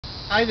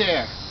Hi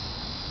there.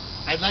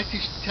 I'd like to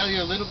tell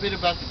you a little bit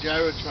about the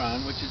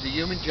Gyrotron, which is a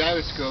human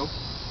gyroscope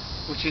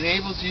which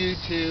enables you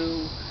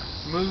to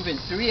move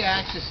in 3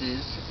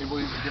 axes. It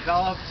was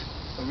developed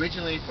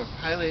originally for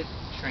pilot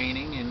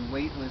training and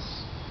weightless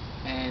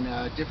and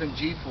different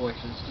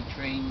G-forces to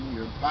train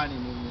your body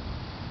movement.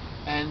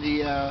 And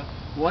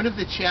one of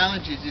the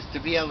challenges is to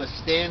be able to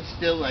stand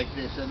still like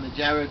this on the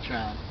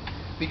Gyrotron,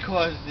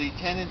 because the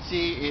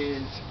tendency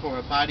is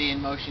for a body in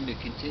motion to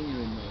continue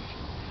in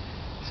motion.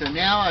 So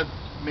now I've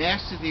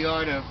mastered the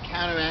art of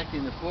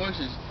counteracting the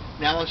forces.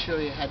 Now I'll show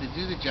you how to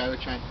do the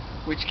Gyrotron,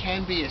 which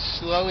can be as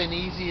slow and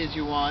easy as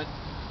you want,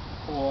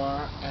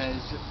 or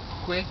as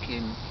quick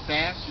and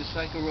fast, just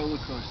like a roller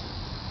coaster.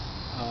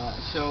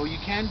 So you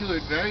can do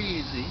it very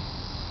easy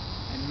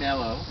and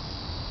mellow,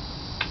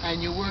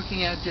 and you're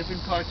working out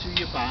different parts of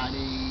your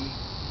body.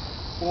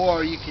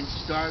 Or you can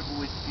start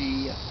with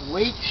the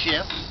weight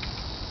shift.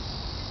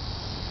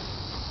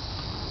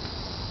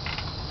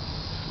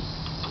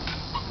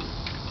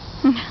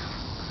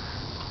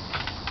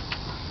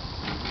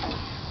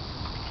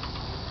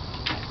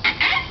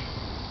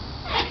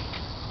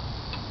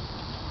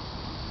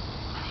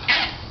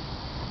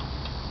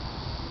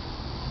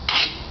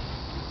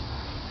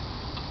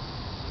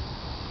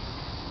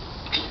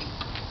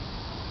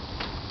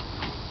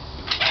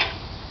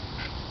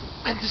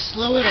 And to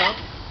slow it up,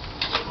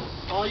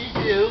 all you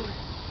do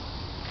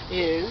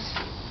is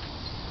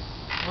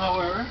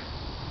lower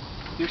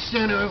your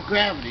center of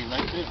gravity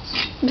like this.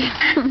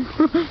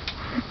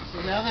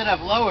 So now that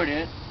I've lowered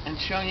it and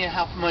shown you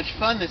how much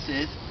fun this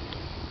is,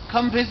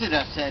 come visit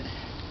us at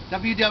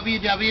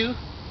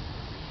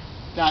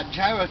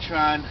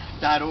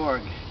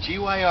www.gyrotron.org.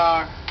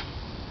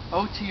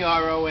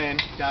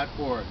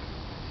 Gyrotron.org.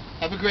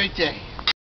 Have a great day.